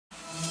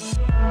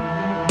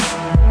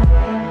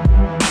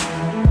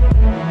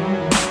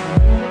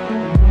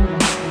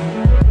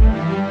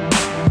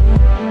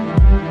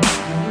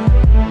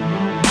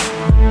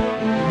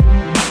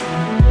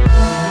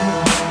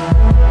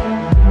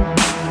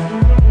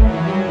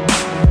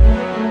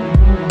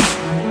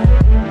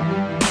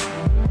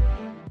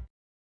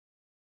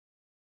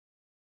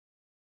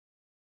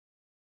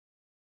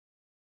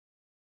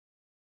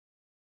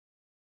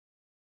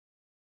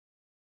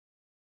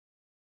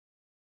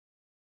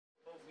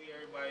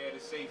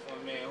safe one,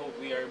 man.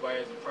 Hopefully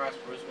everybody has a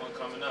prosperous one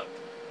coming up.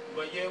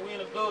 But yeah, we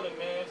in the building,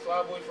 man.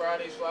 Flyboy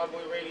Fridays,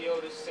 Flyboy Radio.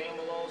 This is Sam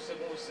Malone,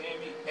 sipping with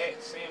Sammy, at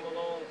Sam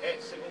Malone,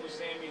 at sipping with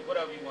Sammy,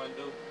 whateing you want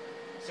to do.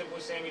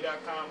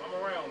 Sippingwithsammy.com. I'm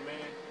around,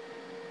 man.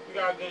 We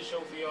got a good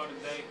show for y'all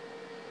today.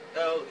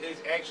 L is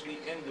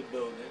actually in the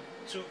building.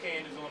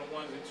 Toucan is on the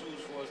ones and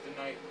twos for us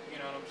tonight. You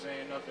know what I'm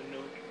saying? Nothing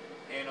new.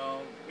 And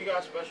we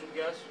got special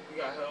guests. We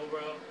got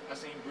Rell. I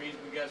seen Breeze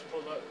Begets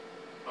pull up.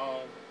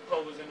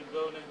 Pover's in the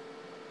building.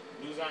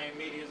 New Zion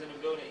Media is in the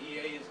building.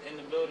 EA is in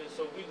the building.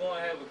 So we're going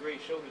to have a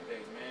great show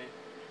today, man.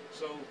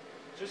 So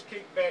just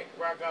kick back,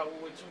 rock out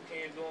with what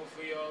Toucan doing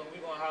for y'all. And we're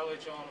going to holler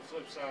at y'all on the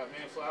flip side,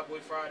 man. Flyboy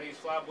Fridays,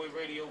 Flyboy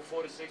Radio,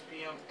 4 to 6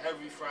 p.m.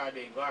 every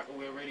Friday.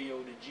 Glocawear Radio,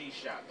 the G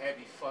Shop.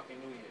 Happy fucking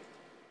New Year.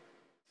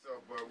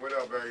 So, but what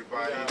up,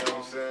 everybody? You know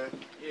what I'm saying?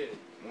 Yeah.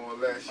 More or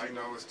less, you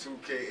know, it's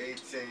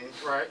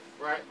 2K18. Right.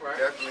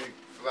 Definitely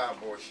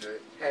Flyboy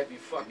shit. Happy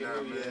fucking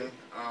New Year.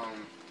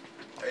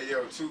 Hey,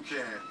 yo, Toucan.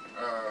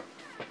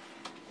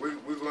 We're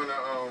gonna,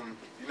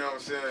 you know what I'm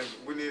saying?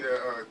 We need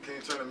a, can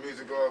you turn the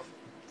music off?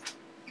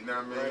 You know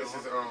what I mean? Right this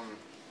is,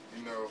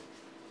 you know,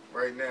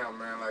 right now,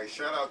 man, like,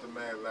 shout out to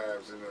Mad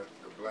Labs and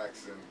the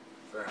Blackson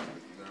family,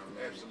 you know what I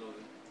mean?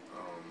 Absolutely.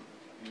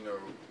 You know,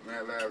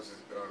 Mad Labs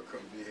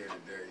couldn't be here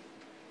today.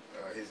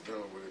 He's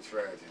dealing with a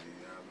tragedy,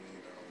 you know what I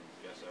mean?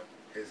 Yes, sir.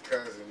 His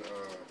cousin,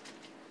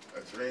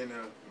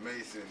 Adrena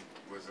Mason,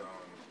 was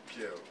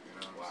killed, you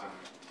know what I'm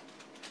saying?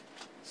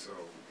 So,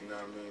 you know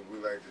what I mean? We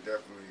like to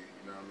definitely,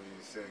 you know what I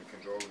mean, send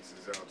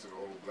condolences out to the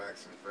whole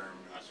Blackson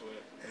family. I swear.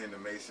 And the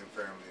Mason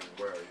family as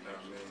well, you know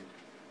what I mean?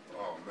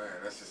 Oh man,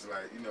 that's just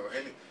like, you know,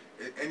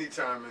 any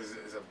time is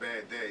a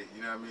bad day,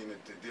 you know what I mean,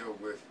 to deal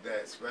with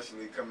that,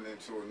 especially coming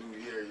into a new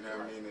year, you know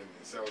what I mean, and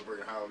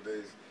celebrating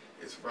holidays,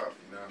 it's rough,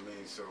 you know what I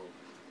mean? So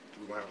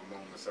we're gonna have a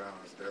moment of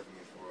silence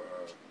definitely for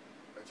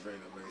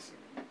Adrena Mason.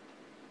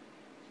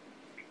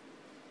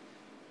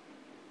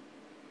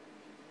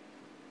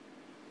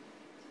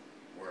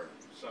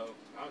 So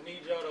I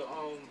need y'all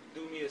to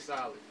do me a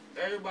solid.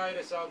 Everybody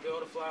that's out there,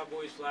 all the fly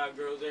boys, fly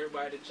girls,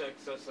 everybody that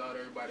checks us out,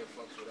 everybody that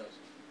fucks with us.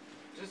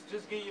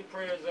 Just get your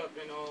prayers up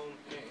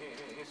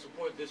and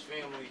support this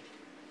family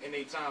in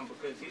their time,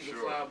 because he's a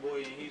fly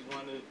boy and he's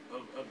one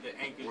of the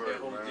anchors that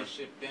hold this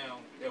shit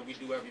down that we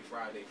do every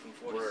Friday from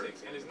 4 to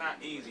 6. And it's not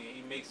easy, and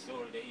he makes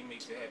sure that he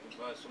makes it happen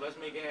for us. So let's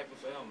make it happen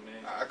for him,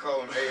 man. I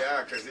call him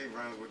AI because he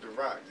runs with the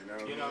rock,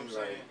 you know what I'm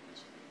saying?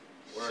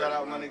 Shout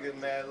out my nigga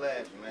Mad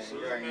Labs, man.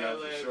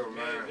 Mad Labs, for sure,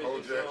 man.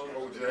 Hold your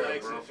bro.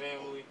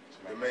 Family.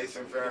 The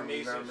Mason family,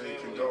 you know what I mean?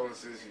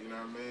 Condolences, you know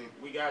what I mean?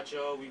 We got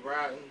y'all, we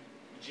riding.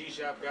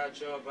 G-Shop got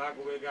y'all,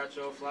 Glocawear got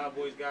y'all,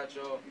 Flyboys got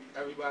y'all.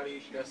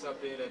 Everybody that's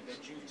up there that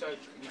you touch,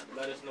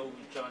 let us know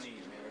what y'all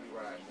need, man. We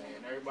ride,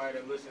 man. Everybody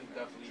that listens,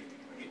 definitely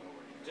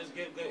just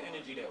give good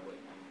energy that way.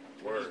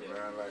 Word,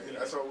 man. Like,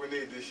 that's all we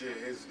need this year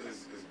is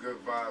good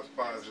vibes,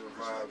 positive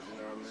vibes,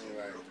 you know what I mean?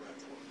 Like,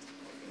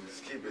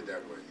 just keep it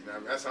that way, you know what I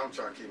mean? That's how I'm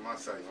trying to keep my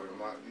site for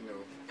my, you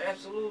know.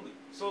 Absolutely.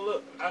 So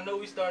look, I know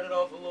we started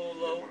off a little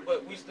low,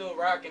 but we still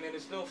rocking, and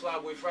it's still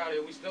Flyboy Friday.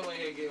 We still in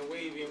here getting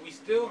wavy, and we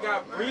still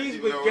got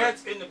Breeze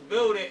Begets in the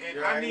building,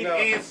 and I need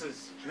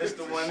answers.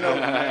 Mr. One No.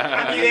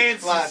 I need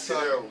answers.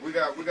 Yo, we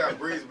got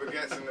Breeze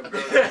Begets in the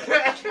building.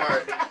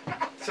 Right.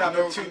 Shout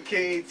out to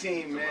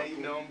 2K18, man. You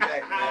know I'm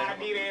back, man. I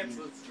need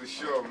answers. For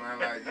sure, man.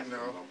 Like, you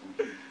know.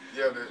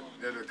 Yeah,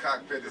 the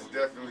cockpit is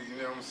definitely,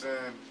 you know what I'm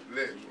saying,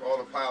 lit. All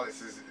the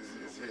pilots is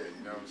here,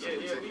 you know what I'm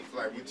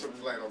saying? We took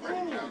flight already,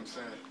 you know what I'm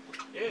saying?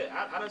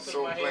 Yeah, I done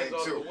took my hands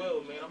off the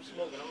wheel, man. I'm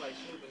smoking, I'm like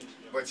snooping this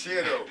shit. But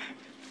here though,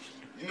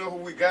 you know who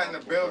we got in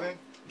the building?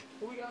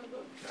 Who we got in the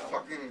building?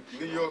 Fucking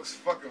New York's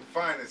fucking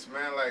finest,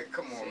 man. Like,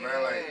 come on,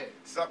 man. Like,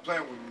 stop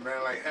playing with me,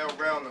 man. Like,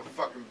 Rell in the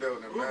fucking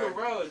building, man.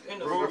 Rell is in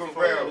the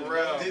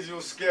Rell,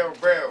 digital scale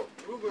Rell.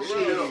 Rell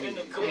is in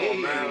the Come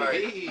on, man. Like,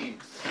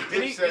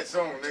 Dipset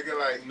song, nigga.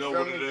 Like, you know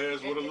what it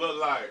is, what it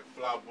look like.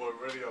 Flyboy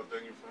Radio,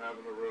 thank you for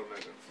having a real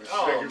nigga.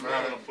 Thank you for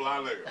having a fly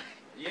nigga.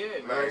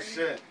 Yeah, man. Like,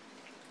 shit.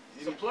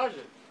 It's a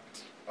pleasure.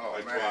 Oh,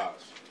 like man.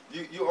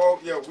 You all,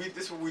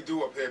 this is what we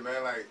do up here,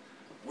 man. Like,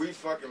 we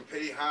fucking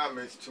pay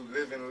homage to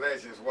living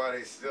legends while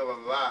they still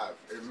alive.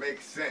 It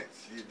makes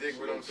sense. You dig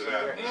what I'm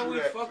saying? And we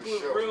fuck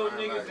with real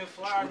niggas and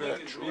fly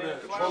niggas, man.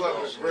 Pull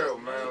up is real,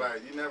 man.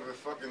 Like, you never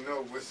fucking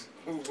know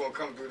who's gonna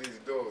come through these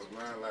doors,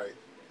 man. Like,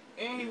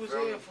 and he was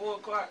here at 4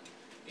 o'clock.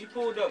 He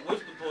pulled up with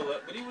the pull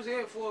up, but he was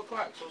here at 4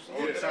 o'clock. So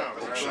salute to that,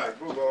 man. Like,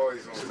 Google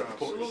always on time.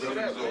 Salute to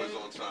that, man.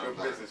 Good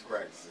business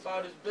practices.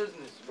 About his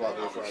business,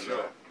 For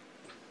sure.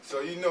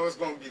 So you know it's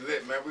gonna be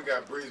lit, man. We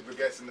got Breeze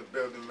Begets in the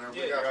building, man.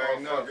 We got our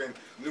fucking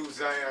New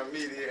Zion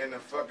Media in the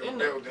fucking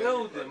building.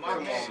 Come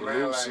on, man.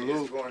 Like,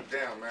 it's going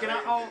down, man.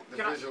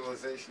 The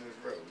visualization is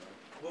real,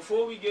 man.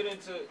 Before we let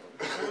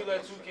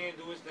Toucan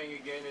do his thing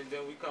again, and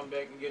then we come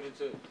back and get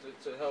into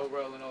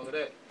Rell and all of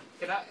that,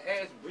 can I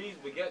ask Breeze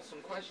Begets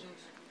some questions?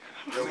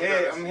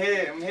 I'm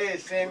here,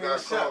 Sammy.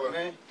 What's up,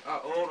 man?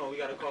 Hold on, we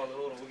got a caller.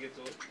 Hold on, we'll get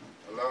to it.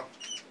 Hello?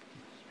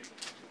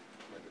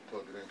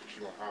 Plug it in because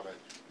you want to holler at you.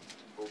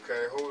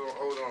 Okay, hold on.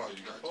 Hold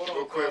on,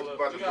 real quick, caller.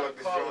 about to plug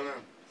this joint in.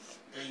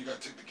 And you gotta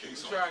take the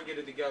case off. Try and get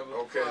it together.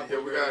 Okay, Flyboy yeah,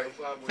 we got radio, it.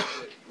 Flyboy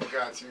shit. We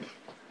got you.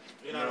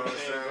 You know what I'm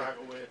saying?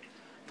 Glocawear.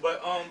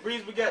 But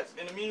Breeze Begets.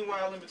 In the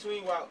meanwhile, in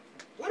between, while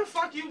where the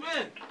fuck you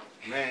been?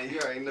 Man, you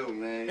already know,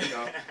 man. You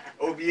know,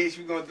 OBH,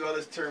 we going through all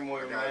this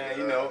turmoil, man.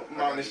 You know, I'm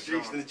out in the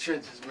streets, in the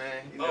trenches,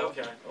 man. You know,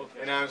 Okay.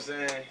 You know what I'm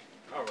saying?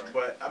 All right.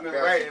 But I've been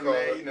writing,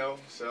 man, you know,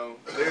 so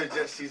there's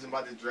jet season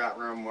about to drop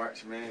around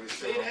March, man.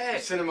 Say that. I'm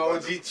sending my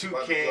OG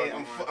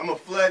 2-can. I'm a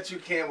flood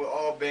 2-can with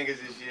all bangers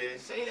this year.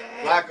 Say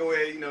that.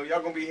 Glocawear, you know,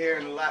 y'all gonna be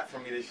hearing a lot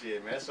from me this year,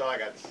 man. That's all I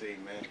got to say,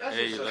 man.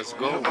 Hey, let's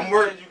go. I'm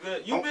working.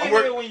 You been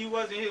here when you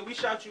wasn't here. We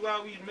shout you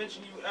out. We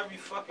mention you every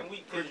fucking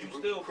week because you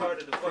still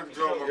part of the fucking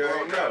show. You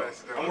already know.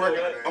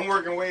 I'm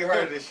working way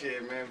harder this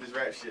year, man. This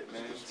rap shit,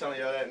 man. I'm telling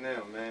y'all that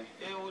now, man.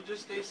 Yeah, well,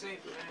 just stay safe,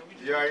 man. We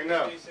just You already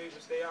know. Stay safe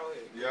and stay out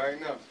here. You already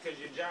know. Because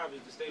your job is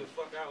to stay the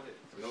fuck out here.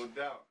 No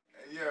doubt.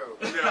 Hey, yo.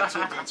 We got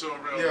tuned into a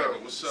real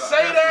nigga. What's up?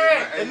 Say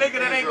that! Hey, The nigga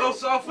that ain't go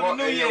soft for the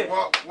new year.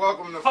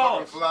 Welcome to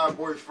Pause. fucking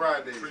Flyboy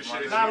Fridays.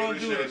 Appreciate you. Not on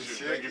Appreciate you. duty.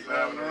 Thank you for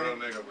having a real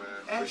nigga, man.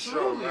 Absolutely, For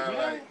sure, man.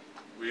 Like,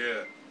 We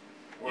here.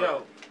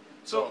 Yo,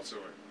 so Talk to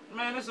it.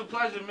 man, it's a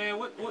pleasure, man.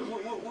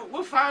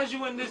 What finds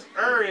you in this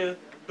area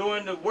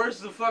during the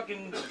worst of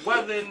fucking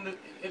weather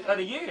of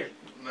the year?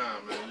 Nah,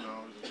 man, you know,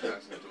 just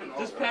passing through.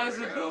 Just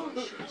passing through?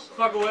 Shit, so.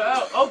 Fucking with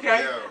out.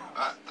 Okay. yo,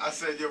 I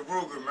said, yo,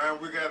 Ruger, man,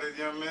 we got it,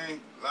 you know what I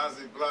mean?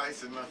 Lazy Blah, he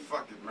said, man,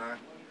 fuck it, man.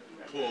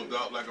 Pulled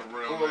up like a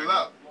real Pull nigga.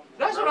 up.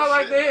 That's what I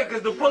like to hear,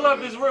 because the pull up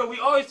is real. We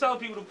always tell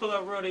people to pull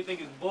up real, they think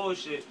it's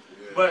bullshit.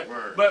 Yeah,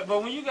 But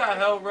when you got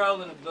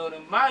Rell in the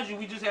building, mind you,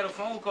 we just had a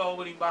phone call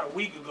with him about a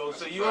week ago,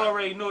 so you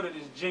already know that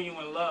it's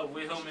genuine love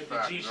with him at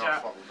the G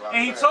Shop.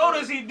 And he told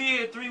us he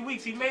did 3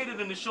 weeks. He made it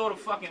in a shorter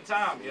fucking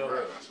time,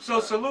 yo. So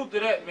salute to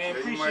that, man.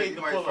 Appreciate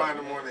the pull up. You might find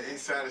him on the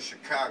east side of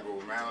Chicago,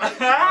 man. Like,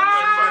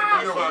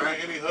 You know what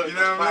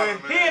I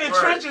mean? He in the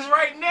trenches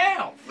right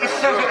now.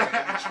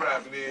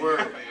 Trapping in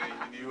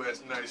the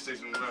U.S., United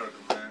States of America,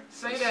 man.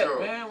 Say that,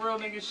 man. Real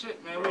nigga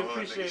shit, man. We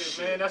appreciate it,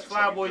 man. That's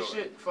Flyboy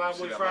shit.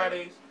 Flyboy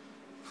Fridays.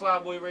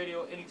 Flyboy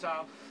Radio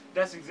anytime.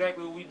 That's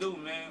exactly what we do,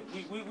 man.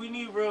 We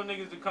need real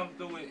niggas to come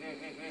through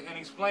and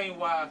explain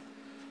why,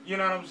 you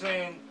know what I'm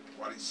saying?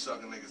 Why these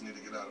sucking niggas need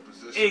to get out of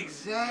position.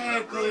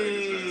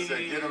 Exactly. He said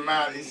get him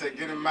out. He said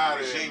get him out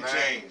of here, Regime man.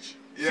 change.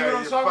 Yeah, See what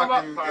I'm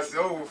talking about? It's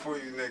over for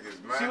you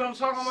niggas, man. See what I'm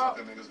talking about?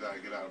 Sucking niggas gotta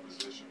get out of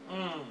position.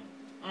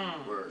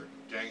 Word.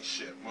 Gang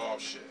shit, mob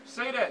shit.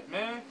 Say that,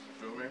 man.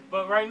 Feel me?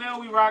 But right now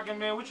we rocking,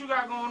 man. What you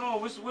got going on?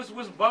 What's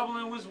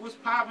bubbling? What's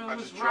popping?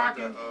 What's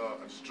rocking?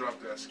 I just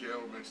dropped that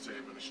scale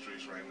mixtape in the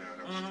streets right now.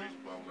 That was streets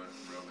bubbling.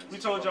 Real niggas We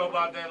told y'all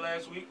about that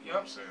last week. You know Yep.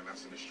 what I'm saying?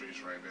 That's in the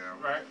streets right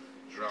now. Right.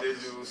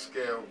 Digital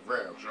scale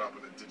Rell.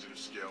 Dropping the digital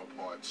scale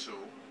part 2.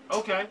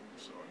 Okay.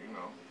 So, you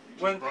know,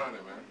 When- just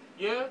grinding, man.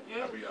 Yeah.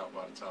 I'll be out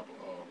by the top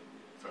of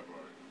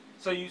February.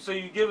 So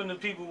you giving the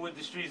people what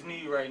the streets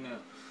need right now.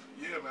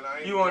 Yeah, man. I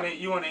ain't You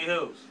on the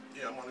hills.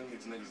 Yeah, I'm on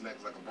these niggas'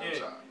 necks like a bow Yeah.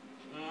 tie.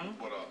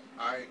 But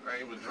I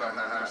ain't been dropping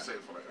a mixtape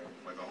for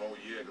like a whole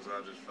year because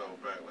I just fell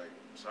back like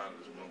tired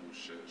of this mumble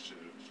shit. Shit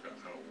just got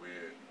kind of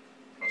weird.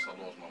 Plus I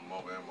lost my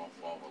mother and my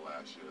father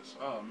last year. So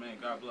Oh man,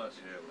 God bless.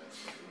 yeah, man.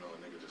 So, you know, a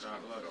nigga just kind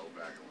of fell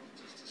back and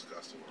was just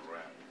disgusted with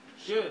rap.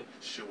 Yeah.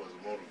 Shit wasn't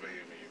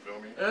motivating me. You feel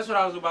me? That's what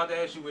I was about to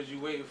ask you. Was you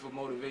waiting for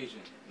motivation?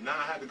 Nah,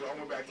 I had to go. I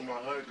went back to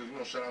my hood because, you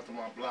know, shout out to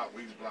my block,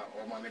 Weeds block.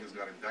 All my niggas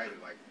got indicted,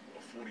 like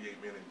a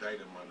 48-man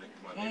indicted in my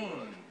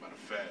neighborhood by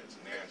the feds.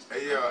 Nasty.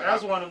 Hey, yo,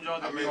 That's one of them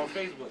joints that I be mean, on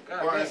Facebook. God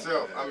For damn.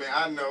 myself, I mean,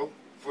 I know.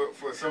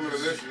 For some of the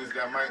listeners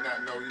that might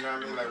not know, you know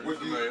what I mean? Like,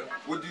 what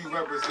do you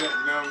represent?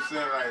 You know what I'm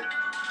saying? Like,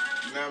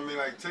 you know what I mean?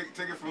 Like,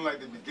 take it from like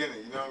the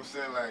beginning. You know what I'm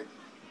saying? Like,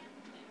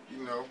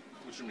 you know.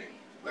 What you mean?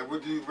 Like,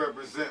 what do you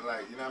represent?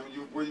 Like, you know what I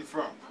mean? Where you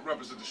from? I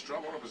represent the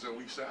struggle. I represent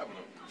Weeks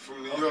Avenue.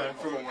 From New York,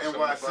 from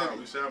NY City.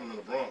 Weeks Avenue in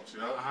the Bronx, you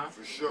know?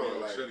 For sure. New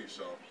York Like, City,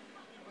 so.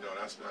 You know,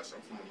 that's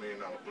I'm from $1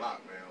 million block,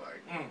 man.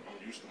 Like, I'm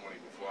used to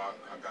money. Before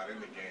I got in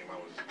the game, I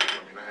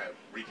had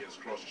Ricans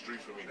across the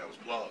street from me that was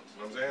plugs.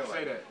 You know what I'm saying? Like,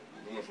 Say that.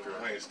 We went from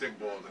playing stick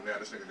balls, and now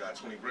this nigga got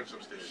 20 bricks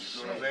upstairs.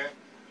 You know what I'm saying?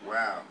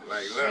 wow.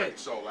 Like, look.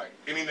 So like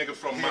any nigga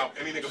from my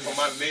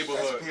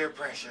neighborhood, That's peer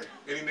pressure.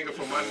 any nigga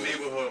from my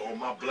neighborhood or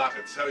my block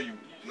can tell you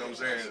know what I'm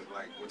saying,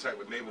 like what type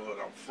of neighborhood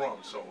I'm from.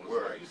 So it's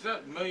like, You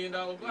said $1 million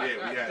block. yeah, we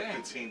God had damn.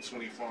 15,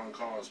 20 foreign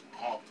cars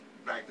parked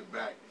back to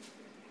back,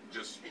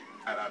 just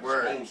at our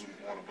Word. disposal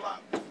on the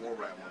block before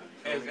rap money.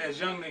 You feel me? As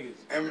young niggas.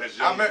 And That's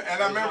I, young.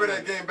 I remember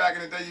that game back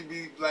in the day. You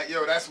be like,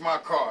 yo, that's my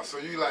car. So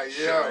you like,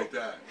 Shit yo, like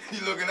that. you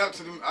looking up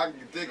to them. I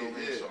can dig You know it. what I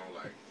mean? Yeah. So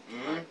like,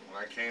 when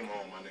I came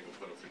home, my nigga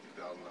put a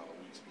 $50,000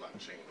 Weeks block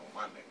chain on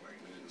my neck. Like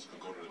niggas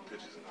could go to the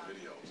pictures and the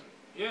videos. And,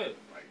 Yeah.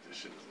 like this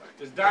shit is like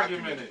It's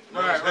documented.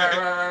 You know what I'm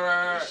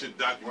Right. saying? This shit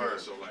Word.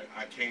 documented. So like,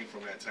 I came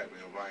from that type of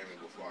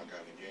environment before I got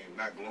in the game.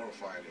 Not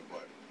glorifying it,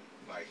 but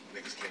like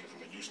niggas came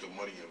from a used to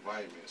money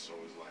environment. So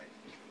it's like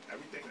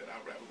everything that I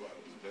rap about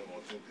has been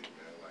authentic,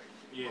 man. Like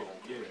my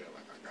whole career.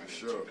 Like I got in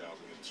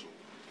 2002.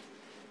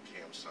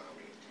 Cam signed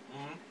me.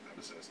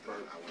 Ever since then,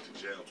 I went to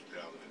jail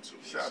 2002.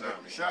 Shout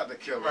out to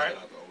Killer. Right.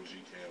 Shout out to OG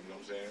Cam. You know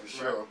what I'm saying? For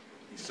sure.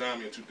 He signed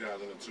me in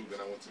 2002. Then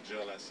I went to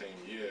jail that same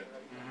year.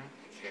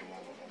 Came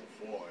home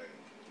in 04, and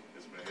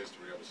it's been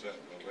history ever since.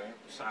 You know what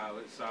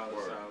I'm saying? Solid.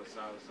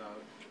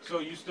 So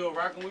you still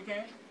rocking with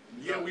Cam?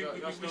 Yeah, we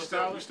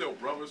still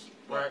brothers.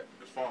 But right.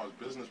 As far as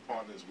business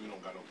partners, we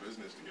don't got no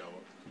business together.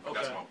 Okay.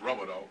 That's my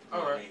brother though. You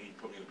know what I mean? He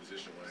put me in a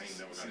position where I ain't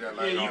never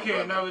got. Yeah, you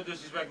can't never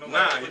disrespect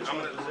nobody. Nah, I'm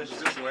in a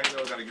position where I ain't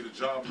never got to get a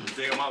job a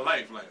day of my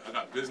life. Like I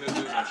got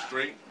businesses, I'm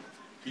straight.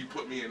 He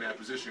put me in that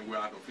position where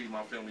I can feed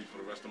my family for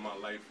the rest of my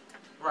life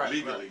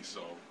legally. Right.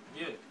 So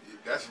yeah.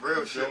 That's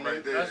real shit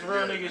right there. That's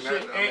real nigga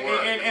shit.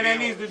 And that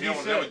needs to be said.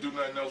 He don't never do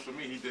nothing else for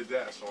me. He did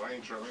that, so I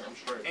ain't trying. I'm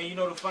straight. And you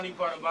know the funny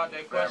part about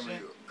that question?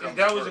 Is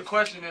that was a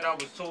question that I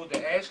was told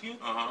to ask you.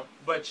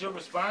 But your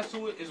response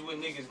to it is what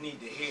niggas need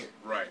to hear.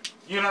 Right.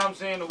 You know what I'm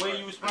saying? The way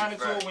you responded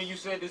to it when you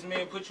said this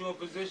man put you in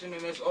position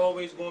and that's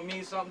always going to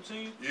mean something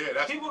to you. Yeah,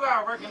 that's... People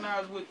got to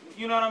recognize what,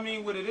 you know what I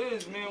mean, what it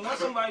is, man. Once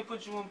somebody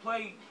puts you in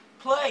play.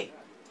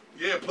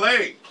 Yeah,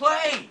 play.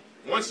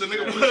 Once a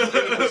nigga puts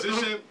you in a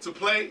position to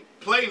play,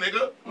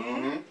 nigga.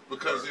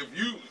 Because if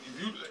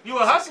you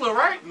a hustler,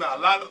 right? Nah, a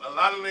lot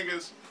of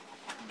niggas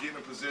get in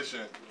a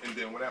position, and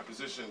then when that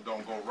position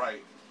don't go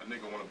right, a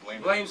nigga want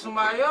to blame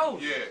somebody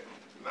else. Yeah.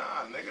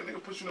 Nah,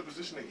 nigga put you in a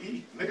position to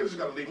eat. Nigga just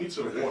gotta lead me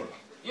to the water.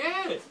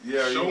 Yeah.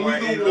 Show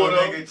me the water.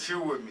 Nigga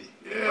chew with me.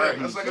 Yeah. Right.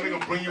 That's like a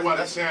nigga bring you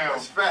out of town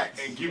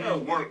and give you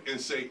work and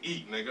say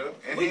eat, nigga.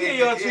 And we give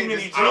y'all too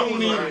many. I don't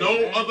need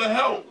no other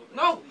help.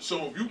 No.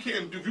 So if you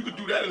could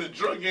do that in the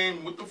drug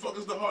game, what the fuck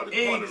is the hardest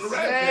part of the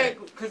rap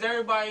game? Because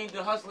everybody ain't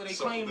the hustler they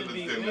claim to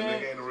be,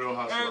 man. Ain't the real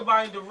hustler.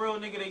 Everybody ain't the real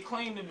nigga they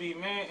claim to be,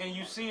 man. And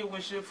you see it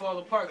when shit fall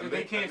apart because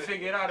they can't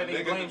figure it out and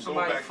they blame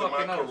somebody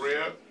fucking else.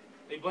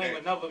 They blame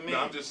another man. No,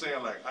 I'm just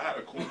saying, like, I had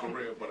a cool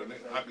career, but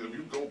if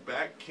you go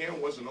back,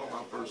 Cam wasn't on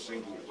my first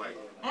single, like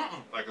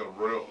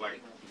a real, like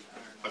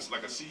a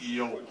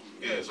CEO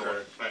is on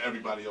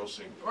everybody else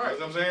single. Right. You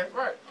know what I'm saying?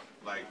 Right.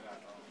 Like,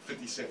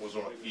 50 Cent was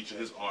on each of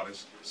his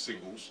artists'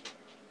 singles.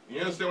 You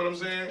understand what I'm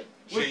saying?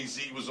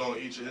 Jay-Z was on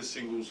each of his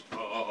singles,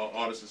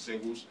 artists'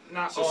 singles.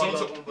 Not all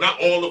of them.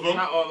 Not all of them.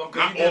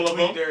 Not all of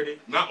them.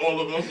 Not all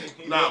of them.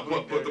 Nah,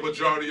 but the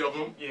majority of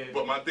them. Yeah.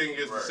 But my thing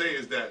is to say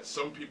is that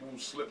some people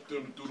slip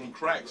through them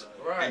cracks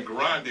and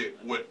grind it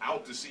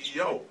without the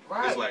CEO.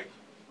 Right. It's like,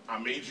 I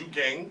made you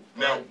gang.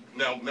 Now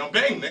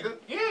bang, nigga.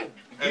 Yeah.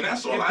 And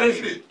that's all I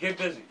needed. Get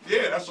busy.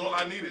 Yeah, that's all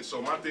I needed.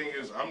 So my thing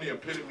is, I'm the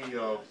epitome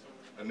of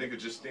a nigga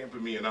just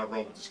stamping me and I run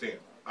with the stamp.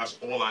 That's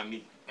all I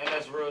need. And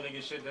that's real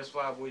nigga shit, that's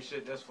flyboy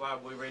shit, that's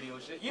flyboy radio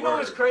shit. You know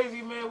what's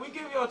crazy, man? We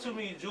give y'all too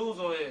many jewels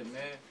on here,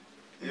 man.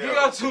 We give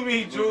y'all too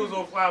many jewels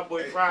on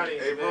Flyboy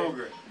Fridays, man.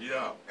 Ruger.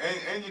 Yeah.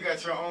 And you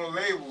got your own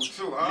label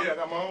too, huh? Yeah, I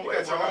got my own label. You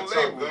got your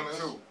own label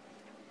too.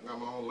 I got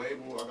my own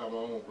label, I got my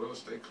own real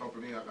estate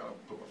company, I got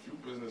a few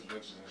business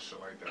ventures and shit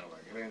like that.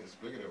 Like, it ain't as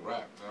bigger than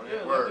rap. You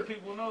know? Yeah, let the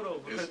people know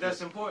though, because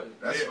that's important.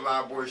 That's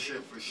Flyboy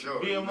shit for sure.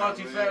 Being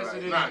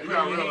multifaceted, you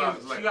gotta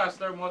realize, you gotta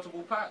stir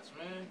multiple pots,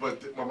 man.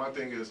 But my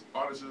thing is,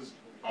 artists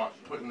are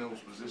put in those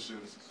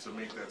positions to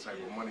make that type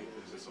of money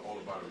because it's all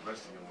about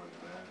investing in money,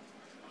 man.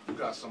 You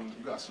got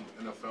some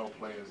NFL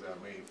players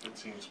that made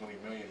 15, 20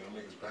 million and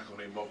niggas back on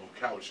their mobile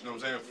couch. You know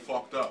what I'm saying?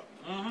 Fucked up.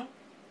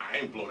 I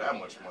ain't blow that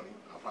much money.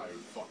 I probably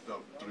fucked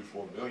up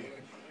 3-4 million.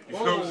 You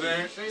know what I'm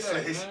saying?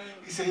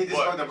 He said he just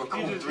fucked up a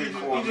cool 3-4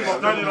 million. He just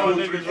started on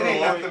niggas. It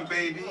ain't nothing,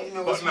 baby. You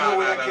know what's nah,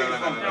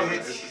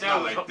 it's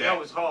not like that. That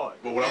was hard.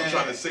 But what I'm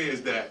trying to say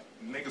is that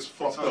niggas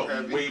fucked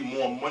up way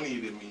more money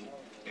than me.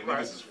 And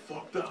niggas is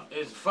fucked up.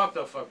 It's fucked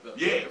up.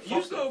 Yeah,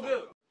 you still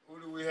good. Who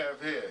do we have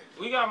here?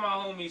 We got my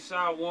homie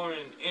Cy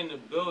Warren in the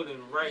building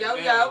right now.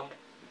 Yo.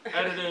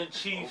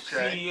 Editor-in-chief,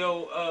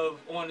 CEO of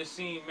On The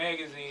Scene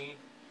magazine.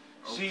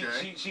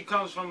 She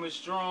comes from a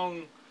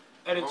strong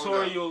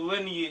editorial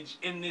lineage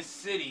in this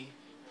city.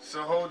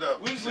 So hold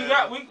up. We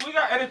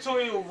got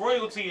editorial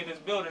royalty in this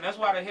building. That's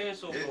why the hair's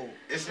so cool.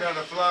 It's not a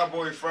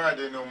Flyboy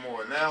Friday no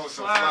more. Now it's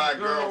a Fly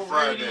Girl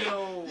Friday.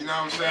 Radio. You know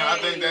what I'm saying? I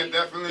think that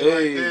definitely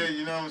right there,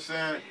 you know what I'm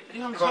saying? You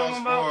know what I'm calls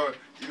talking about?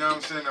 for, you know what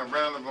I'm saying, a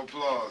round of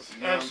applause.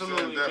 You know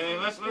Absolutely, what I'm saying?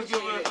 man.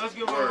 Let's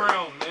give her a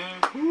round, man.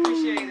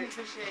 Appreciate it.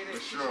 For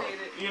sure.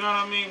 You know what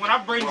I mean? When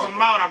I brings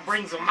them out, I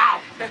brings them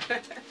out.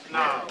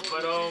 Nah,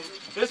 but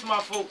this my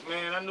folk,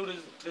 man. I knew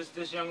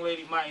this young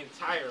lady my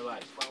entire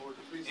life,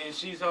 and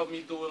she's helped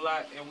me through a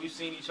lot, and we've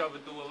seen each other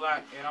through a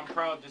lot, and I'm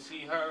proud to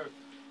see her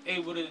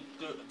able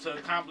to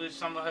accomplish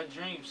some of her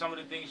dreams, some of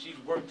the things she's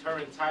worked her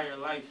entire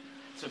life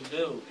to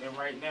build. And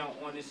right now,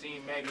 On The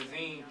Scene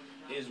magazine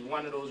is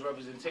one of those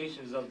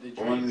representations of the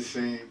dream. On The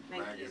Scene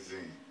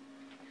magazine.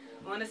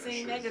 On The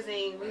Scene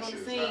magazine, we on the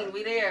scene,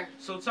 we there.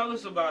 So tell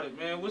us about it,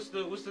 man. What's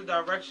the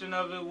direction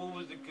of it? What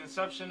was the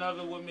conception of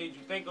it? What made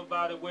you think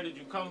about it? Where did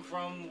you come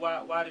from?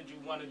 Why did you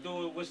want to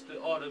do it? What's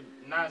all the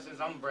nonsense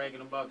I'm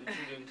bragging about that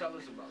you didn't tell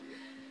us about yet?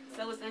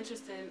 So it's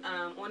interesting.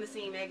 On The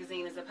Scene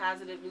magazine is a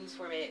positive news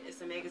format.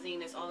 It's a magazine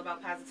that's all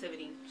about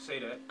positivity. Say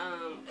that.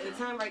 At a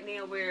time right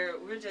now where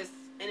we're just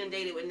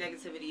inundated with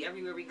negativity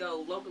everywhere we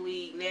go,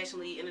 locally,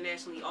 nationally,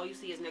 internationally, all you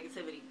see is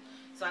negativity.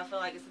 So I feel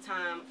like it's a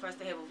time for us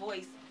to have a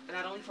voice,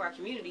 not only for our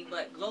community,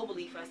 but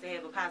globally for us to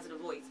have a positive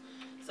voice.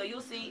 So you'll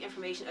see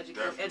information,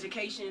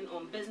 education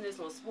on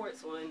business, on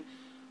sports, on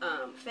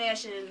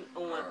fashion,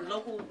 on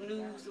local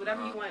news,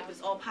 whatever you want. But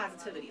it's all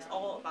positivity. It's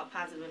all about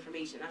positive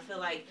information. I feel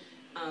like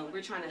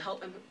we're trying to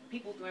help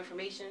people through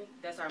information.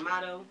 That's our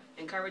motto.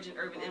 Encouraging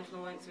urban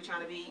influence. We're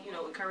trying to be,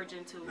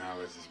 encouraging to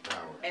knowledge is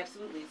power.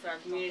 Absolutely, to our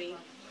community.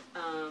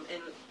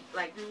 And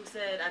like Drew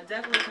said, I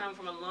definitely come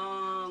from a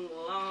long,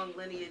 long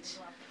lineage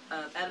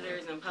of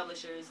editors and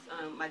publishers.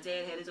 My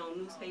dad had his own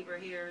newspaper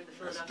here, the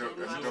Philadelphia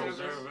News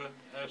Observer.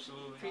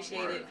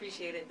 Absolutely.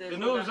 Appreciate it. The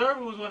News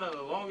Observer was one of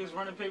the longest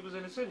running papers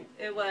in the city.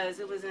 It was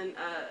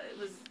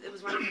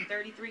running for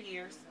 33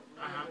 years.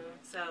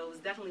 So it was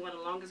definitely one of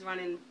the longest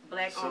running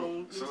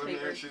black-owned newspapers. So let me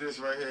ask you this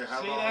right here: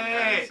 how long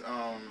has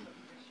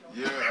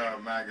your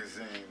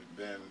magazine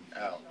been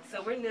out?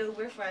 So we're new,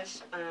 we're fresh.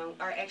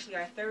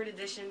 Our third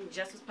edition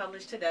just was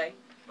published today.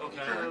 Okay.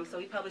 So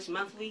we publish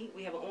monthly.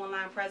 We have an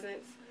online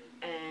presence,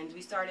 and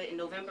we started in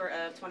November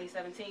of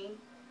 2017.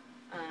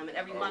 And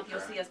every month you'll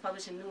see us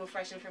publishing new and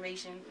fresh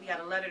information. We got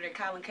a letter to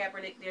Colin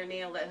Kaepernick there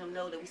now, letting him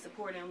know that we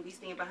support him, we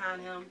stand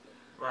behind him.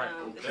 Right.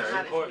 There's a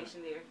lot of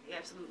information there. Yeah,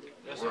 absolutely.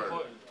 That's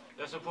important.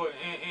 That's important.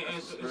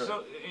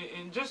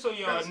 And just so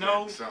y'all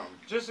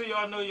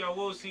know, y'all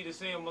will see the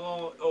Sam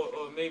Malone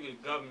or maybe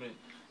the government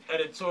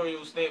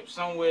editorial stamp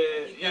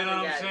somewhere. You know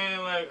what I'm saying?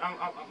 Like,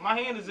 my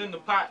hand is in the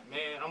pot,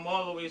 man. I'm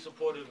all the way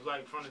supportive,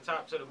 like from the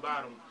top to the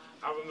bottom.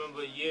 I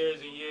remember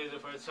years and years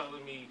of her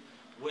telling me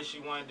what she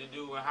wanted to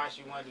do and how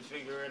she wanted to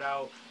figure it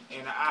out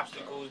and the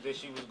obstacles that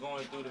she was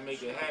going through to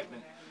make it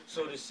happen.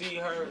 So to see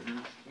her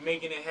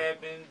making it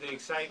happen, the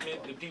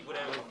excitement, the people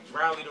that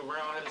rallied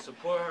around her to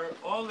support her,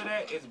 all of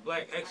that is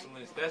black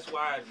excellence. That's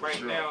why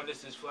now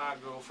this is Fly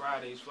Girl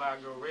Fridays, Fly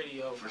Girl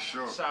Radio. For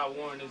sure. Cy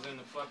Warren is in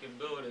the fucking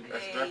building.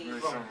 That's definitely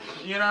something.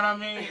 You know what I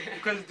mean?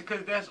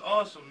 Because that's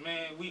awesome,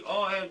 man. We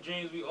all have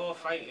dreams. We all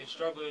fight and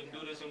struggle and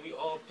do this, and we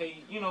all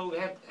pay,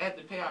 have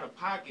to pay out of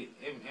pocket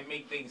and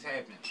make things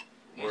happen.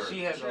 And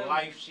she has a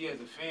life, she has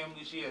a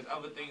family, she has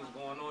other things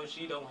going on.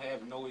 She don't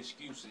have no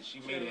excuses. She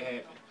made it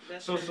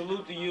happen. So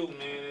salute to you,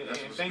 man, and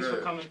thanks for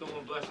coming through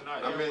and blessing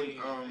our airways.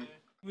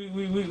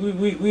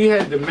 We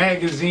had the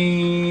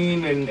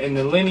magazine and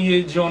the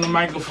lineage on the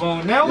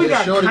microphone. Now we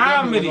got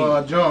comedy.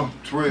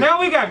 Now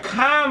we got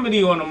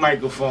comedy on the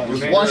microphone,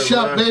 man. What's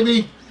up,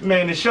 baby?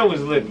 Man, the show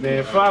is lit,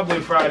 man.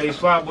 Flyboy Fridays,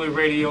 Flyboy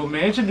Radio,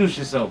 man. Introduce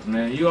yourself,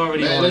 man. You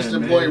already know. Man, it's the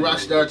boy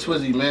Rockstar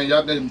Twizzy, man.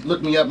 Y'all can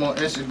look me up on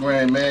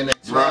Instagram, man.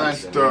 That's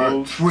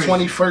Rockstar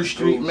Twizzy. 21st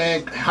Street,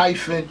 man.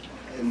 Hyphen.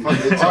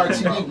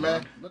 RTE,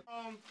 man.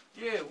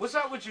 Yeah, what's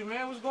up with you,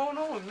 man? What's going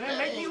on, man?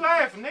 Make me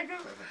laugh, nigga.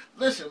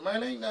 Listen,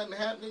 man, ain't nothing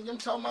happening. I'm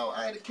talking about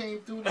I came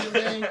through the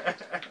man.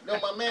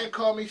 My man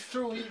called me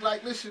through. He's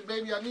like, listen,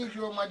 baby, I need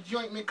you on my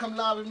joint, man. Come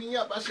liven me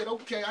up. I said,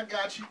 okay, I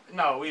got you.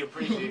 No, we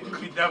appreciate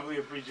it. We definitely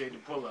appreciate the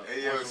pull-up.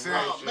 Hey, yo,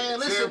 man,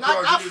 listen,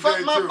 I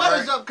fucked my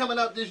butters up coming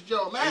up this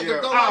joint, man. I had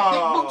to throw my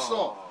big boots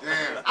on.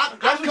 Damn. I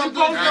come to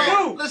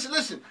the joint.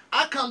 Listen.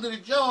 I come to the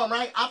joint,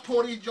 right? I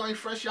pour these joints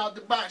fresh out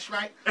the box,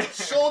 right?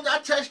 So I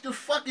touched the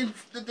fucking,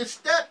 the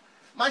step.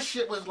 My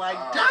shit was like,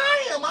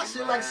 damn, I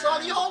said like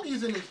soggy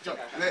hoagies in this joint.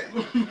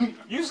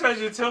 You said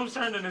your Tim's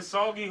turned into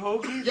soggy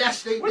hoagies?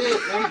 Yes, they did,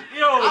 man.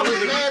 Yo, I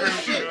was mad as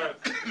shit.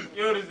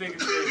 Yo, this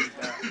nigga's crazy,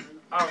 man.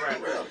 All right.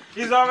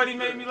 He's already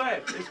made me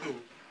laugh. It's cool.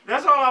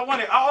 That's all I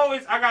wanted.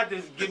 I got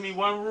this give me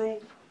one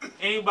rule.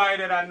 Anybody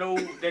that I know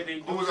that they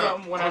do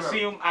something, when I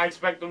see them, I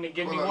expect them to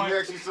give me one. Let me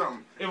ask you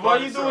something. If all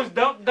you do is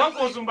dunk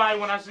on somebody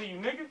when I see you,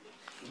 nigga.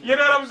 You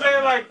know what I'm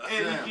saying? Like,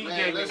 he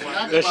gave me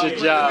one. That's your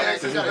job.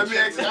 Let me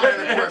ask you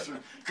a question.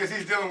 Because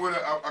he's dealing with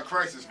a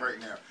crisis right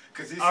now.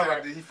 Because he said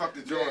that he fucked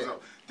the jaws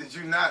up. You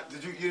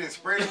didn't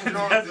spray them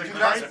jaws? Did you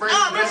not spray them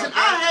jaws? Listen,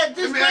 I had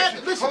this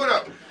man. Listen. Hold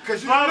up.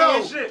 Because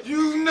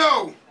you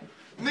know,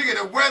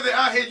 nigga, the weather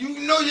out here,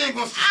 you know you ain't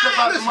going to step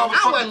out the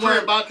motherfucking I wasn't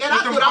worried about that. I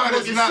thought I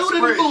was going to get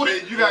suited and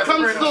booted. You got to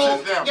spray them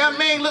shit down. That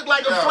man look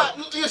like a flat.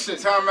 Listen,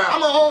 time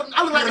out.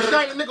 I look like a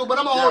shiny nickel, but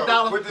I'm a whole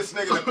dollar. Put this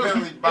nigga in the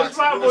penalty box. It's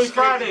Flyboy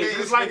Fridays.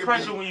 It's like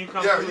pressure when you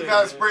come through. Yeah, you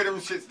got to spray them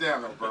shits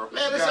down, though, bro.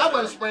 Man, listen, I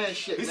wasn't spraying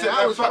shit, man.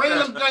 I was spraying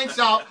them drinks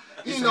out.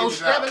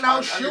 Stepping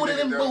out, shooting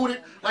and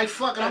booted. Like,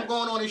 fuck it, I'm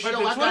going on this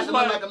show. I got to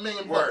look like $1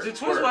 million. The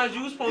twist was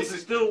you was supposed to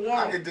still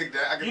warm. I can dig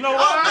that. You know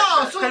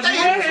why? Because you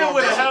in here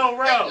with a hell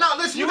Rell. No,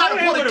 listen, you got to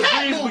put a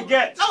cat move.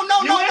 Begets. No.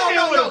 You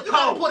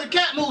got to put a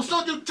cat move.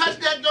 So you touch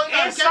that joint.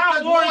 And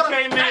Cy Warren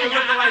came in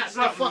looking like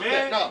something,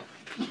 man.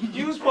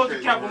 You was supposed to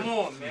keep them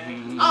on,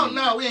 man. Oh,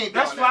 no, we ain't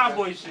doing that. That's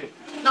Flyboy shit.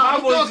 No,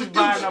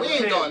 we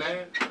ain't doing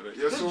that.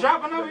 Just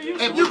drop another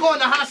YouTube. If you going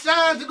to Hot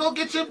Signs to go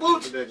get your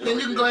boots, then you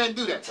can go ahead and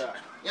do that.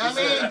 You know what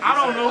I mean? I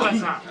don't know what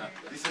time.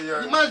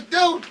 You must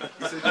do.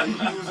 He said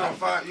you was on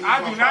fire.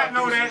 I do not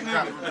know that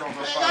nigga.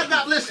 Y'all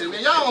not listening,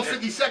 man. Y'all on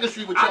 52nd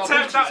Street with y'all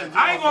boots.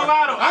 I ain't gonna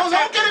lie though. I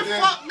don't get it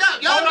fucked up.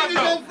 Y'all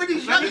niggas on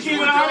 52nd Street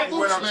with y'all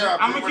boots, man.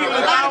 I'm gonna keep it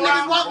a lot of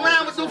niggas walk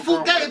around with some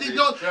fugazi.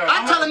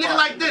 I tell a nigga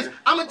like this,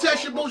 I'm gonna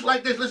test your boots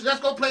like this. Listen, let's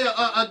go play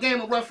a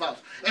game of Rough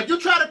House. If you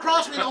try to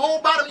cross me, the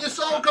whole bottom of your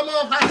soul come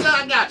off.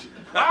 I got you.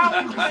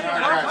 Why would you say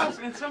Rough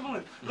and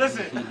Timberland?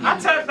 Listen, I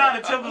tapped out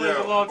of Timberland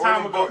a long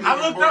time ago. I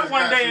looked up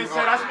one day and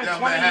said I spent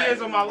 20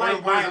 years of my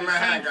life buying the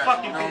same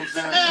fucking boots.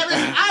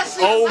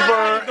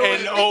 Over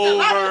and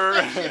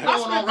over.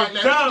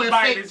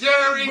 Fake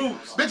jewelry,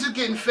 bitches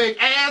getting fake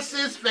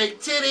asses, fake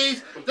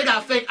titties. They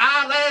got fake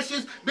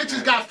eyelashes.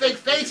 Bitches got fake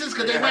faces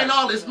because they wearing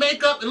all this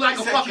makeup and like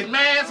a fucking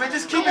mask. Man,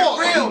 just keep it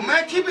real,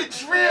 man. Keep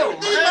it real.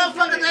 These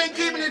motherfuckers ain't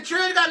keeping it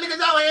true. You got niggas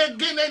out here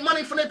getting their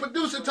money from their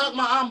producer talking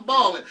about I'm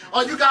balling.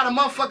 Or you got a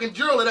motherfucking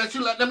jeweler that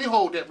you let me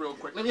hold that real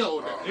quick. Let me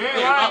hold that.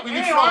 Yeah, we be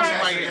flossing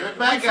right here.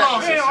 Back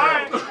flossing.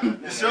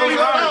 Get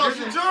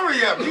your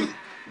jewelry up.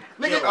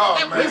 Nigga,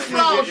 we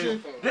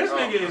flossing. This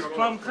nigga is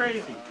plumb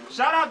crazy.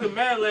 Shout out to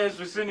Mad Lads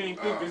for sending him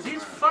through because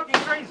he's fucking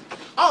crazy.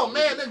 Oh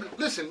man, nigga,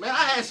 listen, man,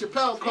 I had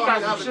Chappelle call me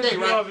the other day,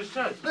 right?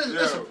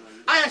 Listen,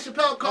 I had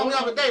Chappelle call me the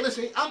other day.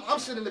 Listen, I'm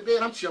sitting in the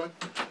bed, I'm chilling.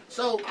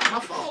 So my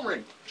phone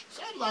rings.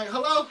 So I'm like,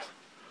 hello?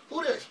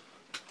 Who this?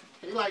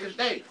 He like, it's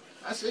Dave.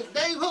 I said,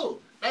 Dave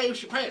who? Dave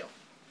Chappelle.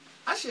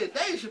 I said,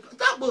 Dave Chappelle,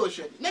 stop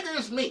bullshit. Nigga,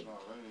 it's me.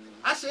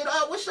 I said,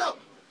 what's up?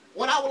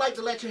 What I would like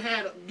to let you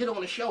get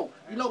on the show.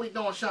 You know we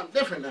doing something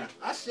different now.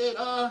 I said,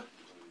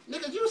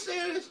 nigga, you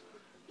serious?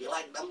 He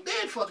like, I'm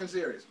dead fucking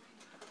serious.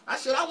 I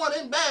said, I want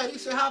in bad. He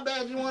said, how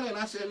bad you want in?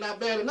 I said, not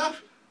bad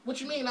enough. What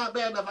you mean not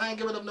bad enough? I ain't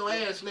giving up no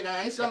ass, nigga.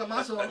 I ain't selling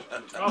my soul.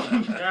 Oh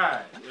my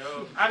God,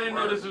 yo. I didn't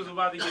know this was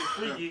about to get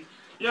freaky.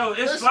 Yo,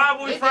 it's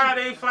Flyboy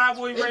Friday,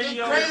 Flyboy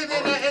Radio. It's crazy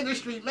in that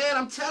industry, man.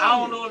 I'm telling you. I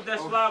don't know if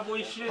that's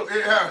Flyboy shit. Hold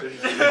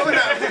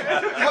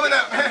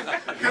up.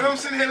 Because I'm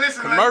sitting here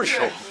listening.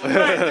 Commercial.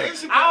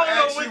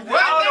 I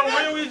don't know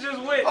where we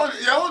just went.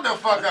 Hold the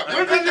fuck up.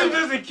 What did you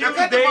just accuse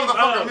Dave Dave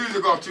of?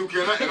 Music off too,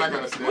 kid. I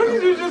gotta say. What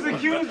did you just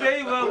accuse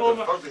Dave of?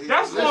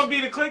 That's going to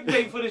be the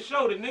clickbait for the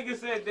show. The nigga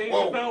said Dave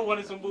Chappelle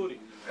wanted some booty.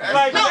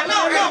 Like, no,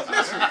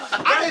 listen.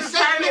 I didn't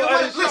say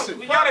nigga,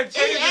 listen. He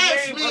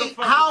asked me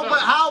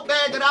how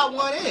bad did I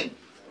want in.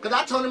 Because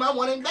I told him I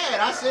want in bad.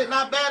 I said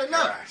not bad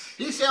enough.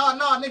 He said, oh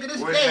no, nigga, this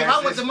is Dave. I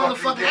went to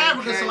motherfucking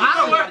Africa, so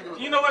I don't.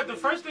 You know what? The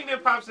first thing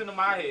that pops into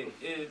my head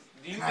is,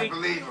 do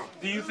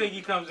you think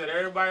he comes at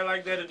everybody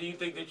like that, or do you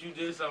think that you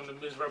did something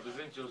to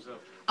misrepresent yourself?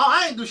 Oh,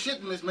 I ain't do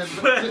shit to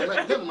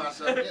misrepresent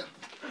myself. Yeah.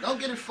 Don't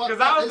get it fucked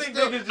up. I don't think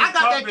niggas just I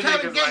got that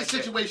Kevin Gates like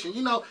situation.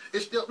 You know,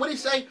 it's still, what he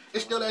say?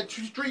 It's still that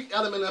street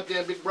element up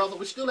there, big brother.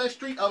 It's still that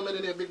street element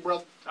in there, big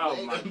brother. Oh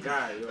my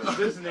God, yo.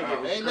 This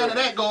nigga ain't none of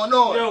that going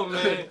on. Yo,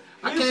 man.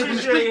 I came from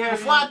the street.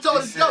 Before I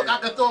told the joke, I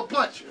could throw a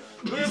punch.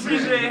 We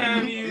appreciate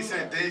having you. He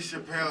said, Dave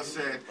Chappelle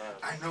said,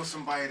 I know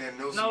somebody that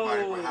knows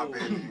somebody, but how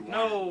bad do you want it?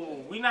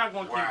 No, we not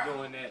going to keep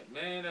doing that.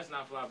 Man, that's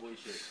not Flyboy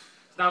shit.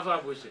 It's not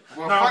Flyboy shit.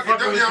 Well, no, fuck it,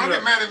 don't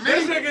get mad at me.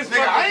 This nigga's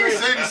nigga, I ain't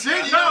say the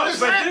shit. You know what I'm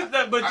saying?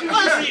 But you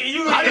I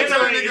didn't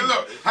tell a nigga,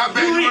 look, how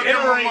bad you want to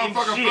come on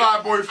motherfucking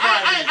Flyboy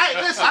Friday.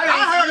 Hey, listen,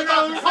 I heard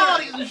about the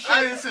parties and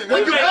shit.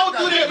 When you go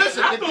through there,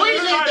 listen, the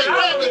Queens ain't that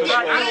grab the dick.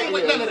 I ain't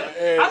with none of that.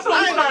 I thought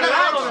we started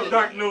out on a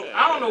dark note.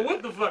 I don't know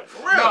what the fuck.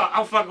 No,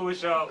 I'm fucking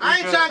with y'all. I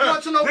ain't trying to go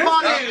to no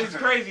party. This is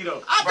crazy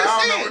though. I can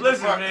see it.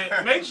 Listen,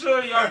 man, make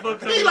sure y'all book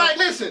him. He like,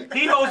 listen.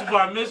 He hosts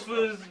bar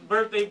mitzvahs,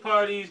 birthday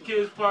parties,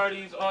 kids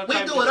parties, all types of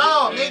shit. We do it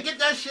all, man. Get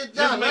that shit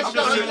done. I'm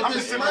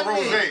just sipping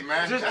rosé,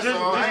 man. Just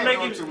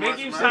make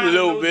him sign a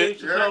little bit.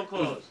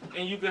 Clause,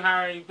 and you can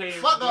hire and pay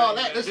him. Fuck all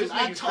that. Listen,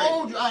 I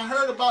told you, I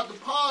heard about the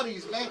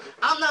parties, man.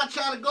 I'm not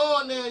trying to go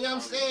in there, you know what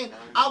I'm saying?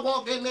 I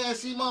walk in there and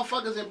see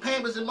motherfuckers in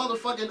Pampers and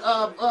motherfucking,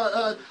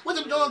 what's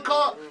them doing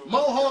called?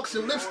 Mohawks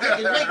and lipstick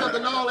and makeup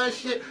and all that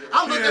shit.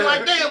 I'm looking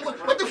like, damn,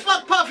 what the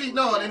fuck Puffy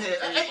doing in here?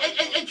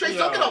 Hey, Trace,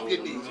 don't get off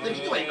your knees.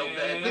 Nigga, you ain't no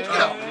bad. Bitch,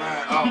 get off.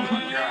 Oh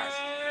my gosh.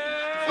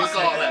 Fuck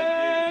all that.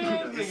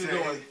 He's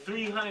doing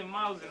 300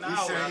 miles an hour. He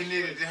said he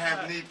needed to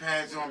have knee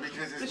pads on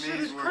because his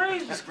knees were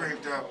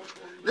scraped up.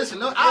 Listen,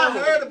 no, I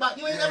heard about,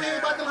 you ain't never heard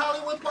about them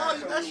Hollywood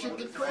parties? That shit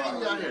get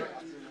crazy out here.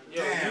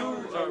 Yo,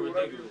 you are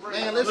ridiculous.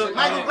 Man, listen,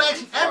 Michael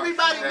Blackson,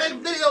 everybody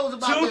make videos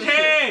about that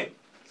shit.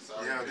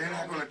 Yeah, they're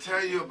not gonna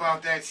tell you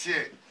about that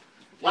shit.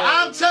 Well,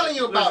 I'm telling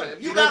you about it.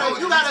 You gotta,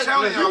 you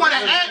wanna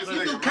act,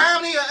 you do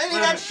comedy or any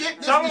of that shit,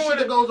 this is the shit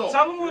that goes on.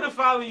 Tell them where to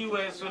follow you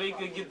at so they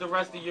can get the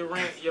rest of your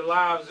rent, your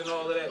lives, and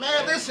all of that.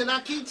 Man, listen,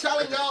 I keep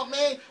telling y'all,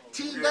 man,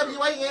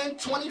 TWAN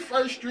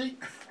 21st Street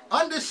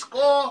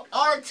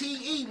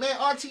 _RTE, man.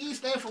 RTE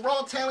stand for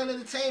Raw Talent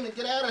Entertainment.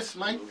 Get at us,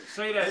 man.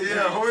 Say that.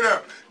 Yeah, hold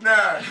up.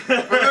 Nah,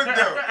 but look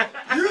though,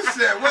 you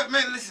said what,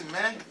 man? Listen,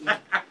 man.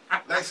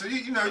 Like, so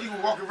you know, you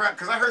can walk around,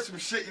 because I heard some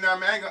shit, you know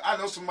what I mean? I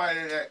know somebody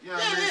that, you know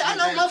what I mean? Yeah, I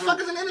know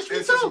motherfuckers in the industry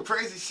too. Some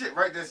crazy shit,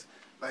 right? That's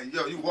like,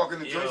 yo, you walk in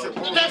the joint.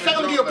 Matter of fact,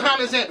 I'm gonna give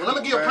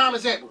you a prime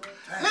example.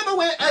 Remember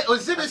when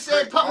Exhibit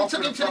said Puffy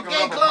took him to the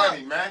gay club?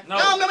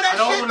 Y'all remember that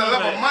shit? The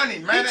love of money,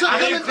 man. He took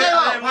him in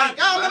jail.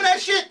 Y'all remember that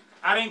shit?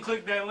 I didn't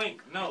click that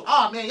link. No.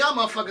 Oh man, y'all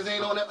motherfuckers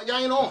ain't on that. Y'all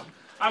ain't on.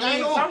 I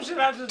mean, some shit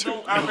I just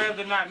don't, I'd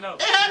rather not know.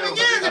 It happened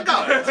years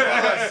ago.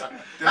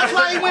 That's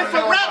why he went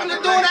from rapping to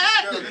doing the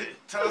acting.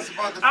 Tell us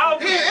about the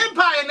He an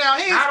empire now.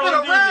 He ain't spit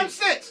a rhyme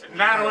since.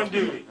 Not on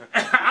duty.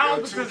 I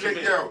don't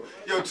participate. Yo,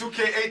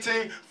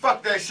 2K18,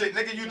 fuck that shit,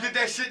 nigga. You did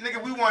that shit, nigga.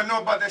 We want to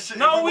know about that shit.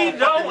 No, we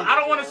don't. I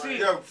don't want to see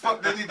it. Yo,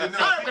 fuck, they need to know.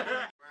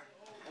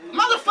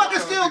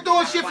 Motherfuckers still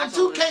doing shit from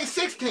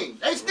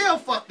 2K16. They still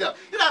fucked up.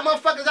 You got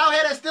motherfuckers out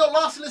here that still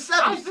lost in the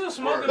 70s. I'm still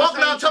smoking.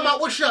 Walking out talking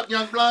about, what's up,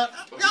 young blood?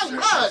 Young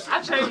blood.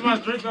 I changed my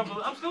drink up.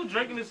 I'm still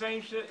drinking the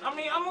same shit. I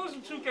mean, I'm on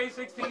some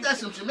 2K16. What, that's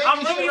some Jamaican I'm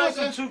really shit on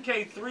right some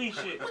 2K3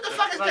 shit. What the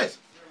fuck is this?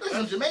 This is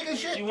some Jamaican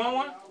shit. You want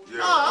one? Yeah,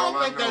 No, I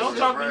don't think that's Don't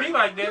talk to me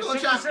like that.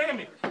 Simple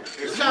Sammy. You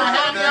trying to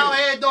have me out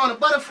here doing the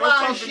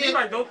butterfly and shit.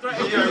 Like, don't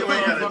threaten me. Yeah, you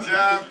ain't got a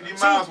job. You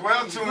might as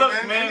well tune Look,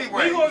 in man,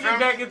 anyway. we gonna get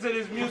back into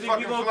this music.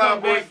 We gonna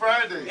come back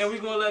Fridays. and we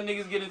gonna let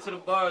niggas get into the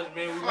bars,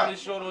 man. We run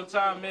this short on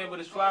time, man, but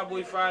it's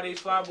Flyboy Fridays,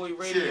 Flyboy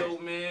Radio,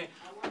 man.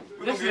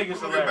 This nigga's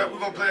hilarious. We're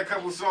gonna play a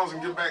couple songs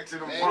and get back to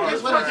them Man, bars.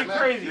 it's Fucking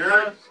crazy, You bro.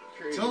 heard?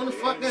 Tune the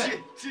fuck down.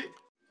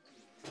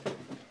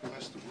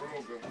 Mr.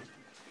 Ruger.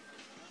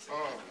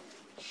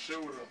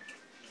 Shooter.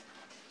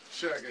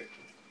 Check it.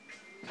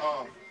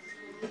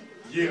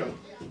 Yeah.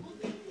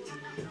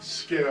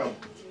 Scale.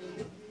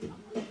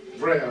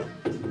 Rell.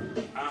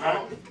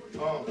 I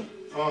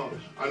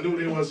knew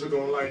they wasn't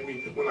gonna like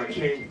me when I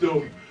came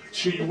through.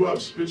 Chew you up,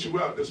 spit you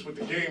out, that's what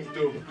the game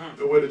do.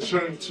 And where to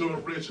turn to a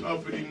rich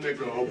uppity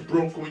nigga or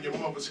broke on your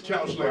mother's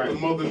couch like the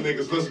mother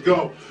niggas. Let's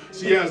go.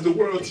 See, as the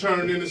world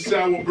turned into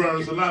sour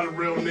burns, a lot of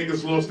real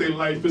niggas lost their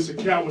life. It's a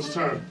coward's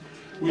turn.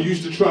 We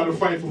used to try to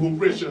fight for who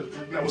richer.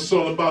 Now it's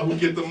all about who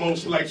get the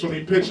most likes on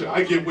their picture.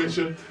 I get with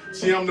you.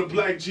 See, I'm the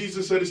black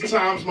Jesus at his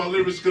times. My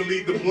lyrics can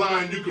lead the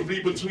blind. You can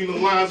read between the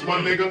lines, my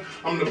nigga.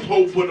 I'm the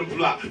Pope of the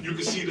block. You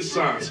can see the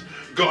signs.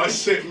 God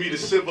sent me to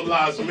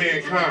civilize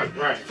mankind.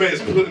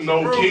 Feds putting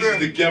old cases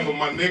together,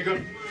 my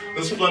nigga.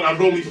 Let's flood our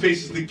rolly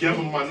faces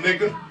together, my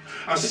nigga.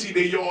 I see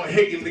they all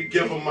hating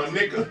together, my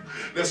nigga.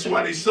 That's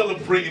why they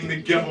celebrating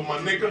together, my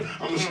nigga.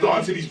 I'ma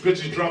start to these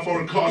bitches, drop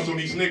foreign cars on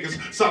these niggas.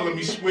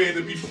 Solemnly swear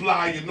to be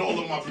fly in all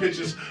of my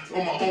pictures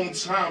on my own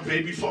time,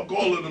 baby. Fuck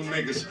all of them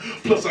niggas.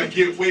 Plus I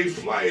get way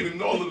flyer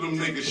than all of them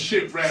niggas.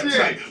 Shit rap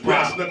tight,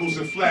 brass knuckles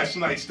and flash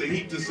nights. They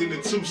heat this in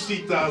the 2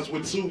 seat-thighs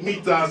with 2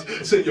 meat-thighs.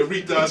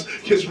 Senoritas,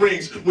 kiss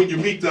rings when you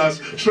meet us.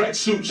 Track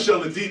suit,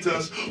 shell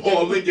Adidas.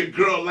 All in your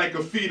girl like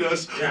a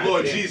fetus.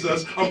 Lord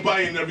Jesus, I'm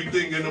buying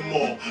everything in the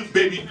mall.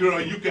 Baby girl,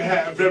 you can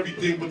have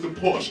everything with the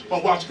Porsche. My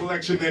watch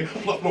collection and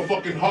plus my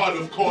fucking heart,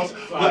 of course.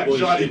 Black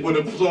Johnny with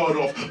a flawed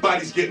off.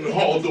 Body's getting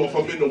hauled off.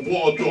 I'm in the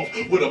Waldorf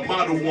with a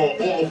model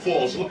on all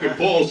falls. Looking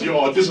balls,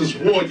 y'all. This is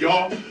war,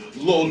 y'all.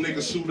 Little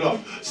nigga suit up.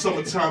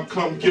 Summertime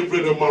come, get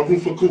rid of my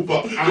roof of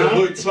Cooper. Your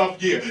hood tough,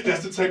 yeah.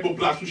 That's the type of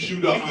blocks we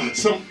shoot up.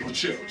 Some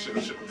chill. Chill.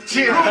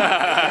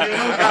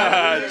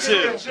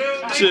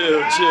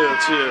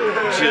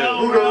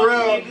 Ruger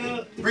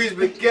Rell, Breeze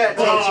Begets.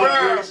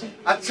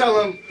 I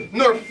tell him,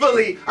 North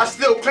Philly, I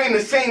still claim the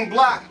same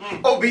block.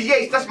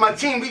 OBH, that's my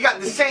team, we got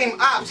the same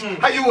ops.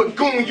 How you a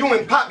goon, you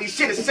and Poppy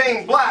shit the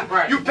same block.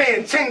 You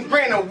paying 10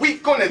 grand a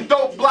week on a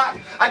dope block.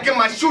 I give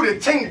my shooter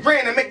 10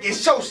 grand to make your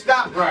show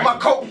stop. My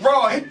coke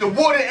raw, hit the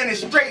water in a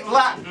straight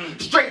lock.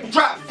 Straight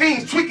drop,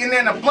 fiends tweaking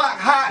in a block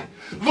hot.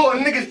 Little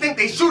niggas think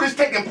they shooters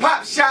taking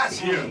pop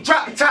shots.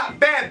 Drop top,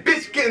 bad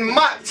bitch getting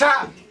mop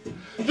top.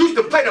 Used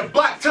to play the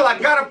block till I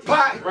got a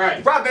pot.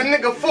 Robbed a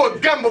nigga for a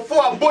gun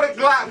before I bought a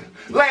Glock.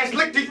 Last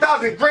lick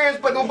 3,000 grams,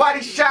 but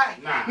nobody shot.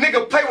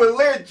 Nigga play with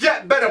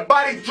Learjet, better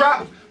body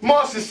drop.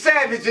 Moss is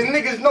savage and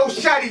niggas know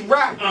shotty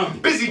rock.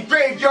 Busy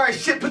graveyard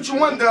shit put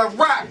you under a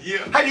rock.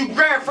 How you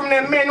grab from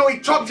that man, know he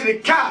talk to the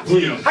cops?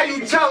 How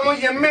you tell on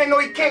your man, know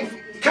he came from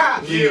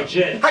cops?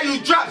 How you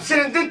drop shit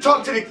and then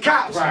talk to the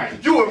cops?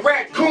 You a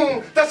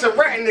raccoon, that's a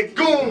rat in the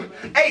goon.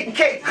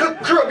 AK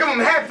cook curl, give him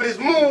half of this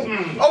moon.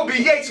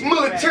 OBH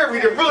military,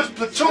 the realest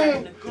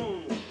platoon.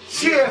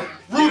 Yeah,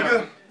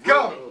 Ruger,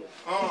 go.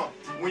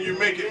 When you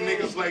make it,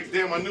 niggas like,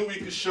 damn, I knew he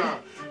could shine.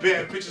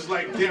 Bad bitches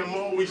like, damn, I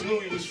always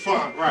knew he was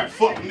fine.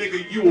 Fuck,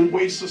 nigga, you a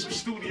waste of some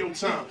studio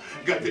time.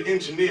 Got the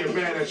engineer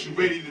mad at you,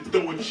 ready to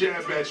throw a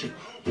jab at you.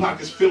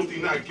 Pockets filthy,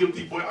 not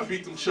guilty, boy, I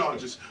beat them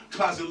charges.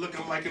 Closet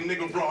looking like a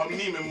nigga raw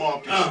Neiman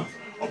Marcus.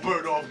 A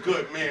bird off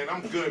good, man.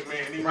 I'm good,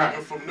 man. Ain't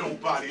nothing from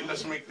nobody.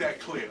 Let's make that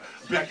clear.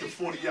 Back to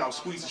 40 out,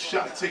 squeeze a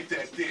shot, take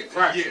that there.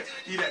 Yeah,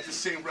 eat at the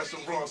same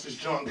restaurants as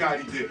John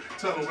Gotti did.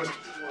 Tell him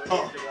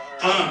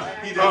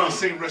eat at the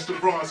same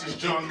restaurants as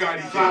John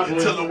Gotti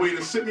did. Tell her way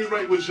to sit me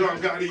right where John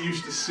Gotti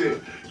used to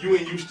sit. You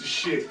ain't used to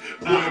shit.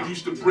 Boy, I'm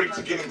used to bricks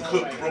getting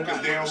cooked,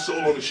 broken down,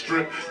 sold on the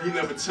strip. You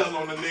never tell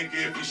on a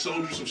nigga if he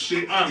sold you some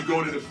shit. You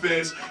go to the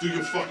feds, do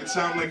your fucking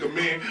time like a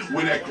man.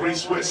 Wear that gray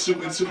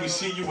sweatsuit until we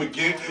see you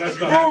again. If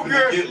you happen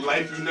to get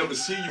life, you never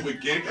see you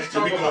again.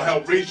 So we gonna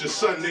help raise your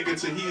son, nigga,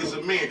 till he is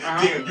a man.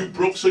 Damn, you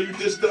broke so you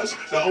dissed us?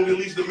 That only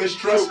leads to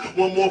mistrust.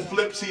 One more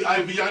flip, see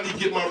Ivy, I need to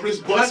get my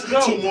wrist bust.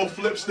 2 more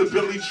flips to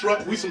Billy Trust.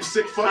 truck, we some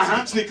sick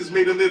fucks. Sneakers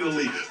made in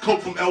Italy,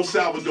 coke from El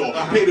Salvador.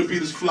 Pay to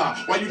beat us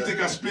fly. Why you think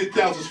I spit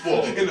thousands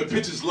for? And the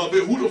bitches love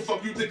it. Who the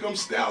fuck you think I'm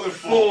styling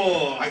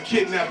for? I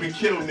kidnap and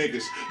kill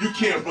niggas. You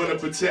can't run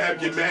up a tab,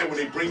 get mad when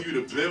they bring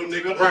you the bill,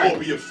 nigga. Or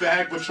be a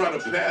fag, but try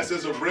to pass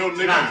as a real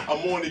nigga.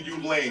 I'm on to you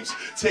lames.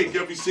 Take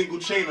every single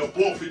chain up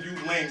off of you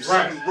lames.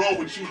 Something wrong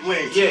with you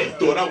lames.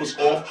 Thought I was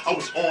off, I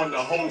was on the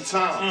whole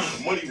time.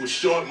 Money was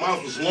short,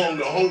 mine was long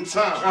the whole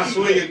time. $1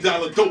 million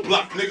dope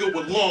block nigga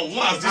with long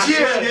lines. This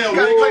shit,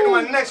 gotta claim to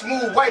my next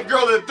move. White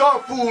girl at the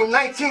dog food.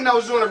 19, I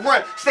was on the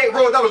run. State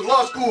road, that was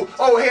law school.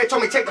 Old head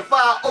told me take the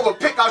fire over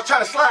pick. I was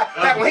trying to slide.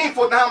 Back when he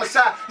fought the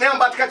homicide. Now I'm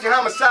about to catch a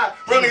homicide.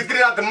 Real niggas get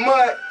it out the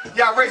mud.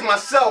 Yeah, I raise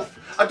myself.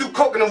 I do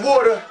coke in the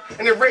water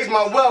and then raise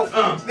my wealth.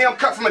 Then I'm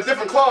cut from a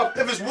different cloth.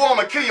 If it's war,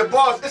 I'ma kill your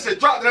boss. It's a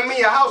drop that I'm in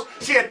your house.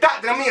 She a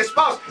doctor, I'm in your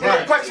spouse. And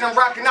no question, I'm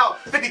rocking out.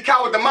 50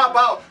 cal with the mop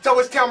out. Tell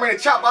his town ready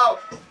to chop out.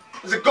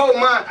 It's a gold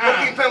mine.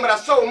 No keep playing, but I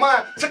sold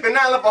mine. Took the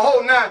 9, left a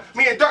whole 9.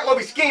 Me and Dark Low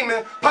be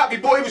scheming. Poppy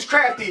boy, he was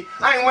crafty.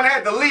 I ain't wanna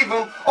have to leave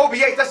him.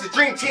 OBH, that's the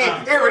dream team.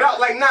 Air it out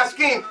like not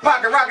scheme.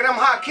 Pocket rocket, I'm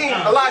Hakeem.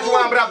 Elijah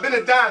Wine, but I've been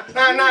a dime.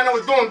 9-9, I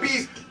was doing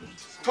bees.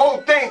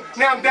 Whole thing.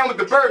 Now I'm down with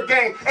the bird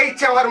gang.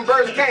 A-Town, how them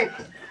birds came.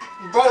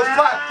 Rolls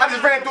fly. I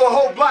just ran through a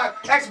whole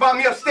block. Asked about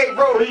me up State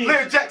Road.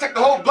 Little Jack, take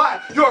the whole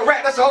block. You a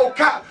rat, that's a whole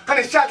cop.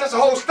 100 shots, that's a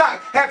whole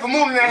stock. Half a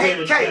moon and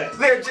a 8K.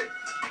 Little Jack.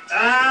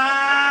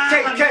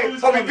 Take K.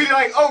 Or we beat it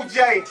like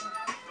OJ.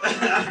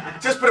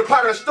 Just put a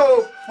pot on the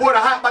stove. Water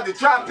hot, about to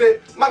drop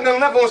it. My gun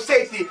never on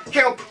safety.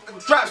 Can't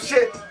drop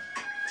shit.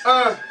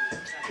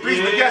 Breeze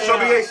Begets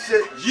OBA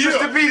shit. Just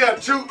to beat up,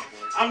 too.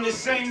 I'm the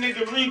same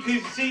nigga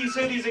repeat C's,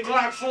 hoodies, and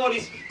Glock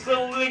 40s.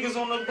 Little niggas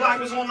on the block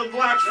was on the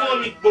block for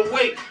me. But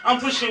wait, I'm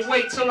pushing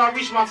weight till I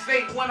reach my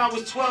fate. When I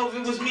was 12,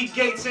 it was me,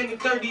 Gates, and the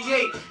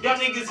 38. Y'all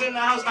niggas in the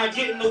house not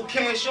getting no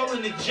cash. Y'all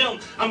in the gym,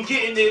 I'm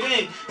getting it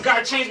in.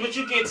 Got change, but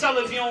you can't tell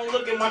if you don't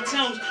look at my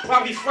Timbs.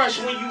 Why be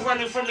fresh when you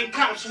running from the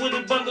cops with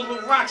a bundle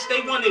of rocks?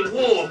 They wanted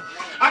war.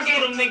 I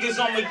gave them niggas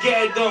on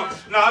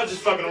Mageddon. Nah, I was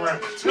just fucking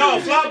around. No,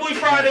 Flyboy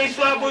Fridays,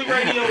 Flyboy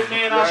Radio,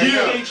 man. I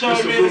appreciate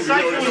y'all, man. The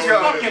Cyphe was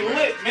fucking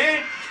lit, man.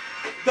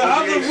 The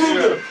other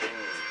Ruger,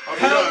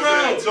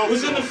 Rell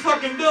was in the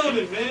fucking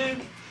building,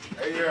 man.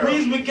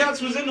 Breeze Begets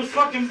was in the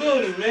fucking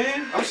building,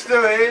 man. I'm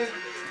still here.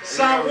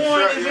 Cy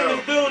Warren is in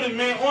the building,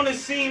 man. On the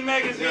Scene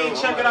magazine,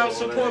 check it out.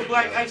 Support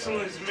Black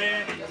excellence,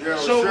 man.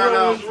 Show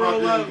real was real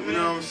love, man. You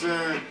know what I'm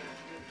saying?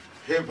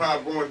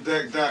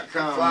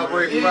 HipHopOnDeck.com.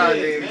 Flyboy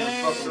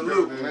Fridays,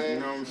 salute, man. You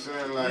know what I'm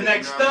saying? Like,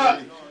 next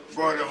up.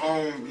 Brought it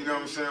home, you know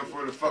what I'm saying,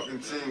 for the fucking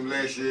team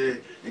last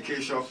year, in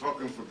case y'all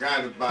fucking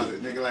forgot about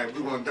it, nigga. Like,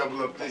 we gonna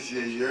double up this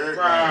year, you heard?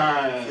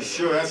 Right. For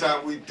sure, that's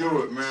how we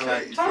do it, man.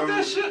 Like, talk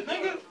that shit,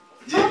 nigga.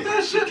 Talk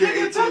that shit,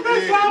 nigga. Talk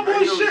that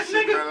Flyboy shit,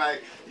 nigga. Man,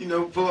 like, you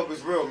know, pull up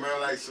is real,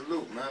 man. Like,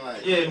 salute, man.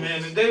 Like, yeah,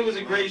 man. The day was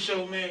a great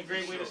show, man.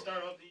 Great way to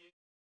start off the year.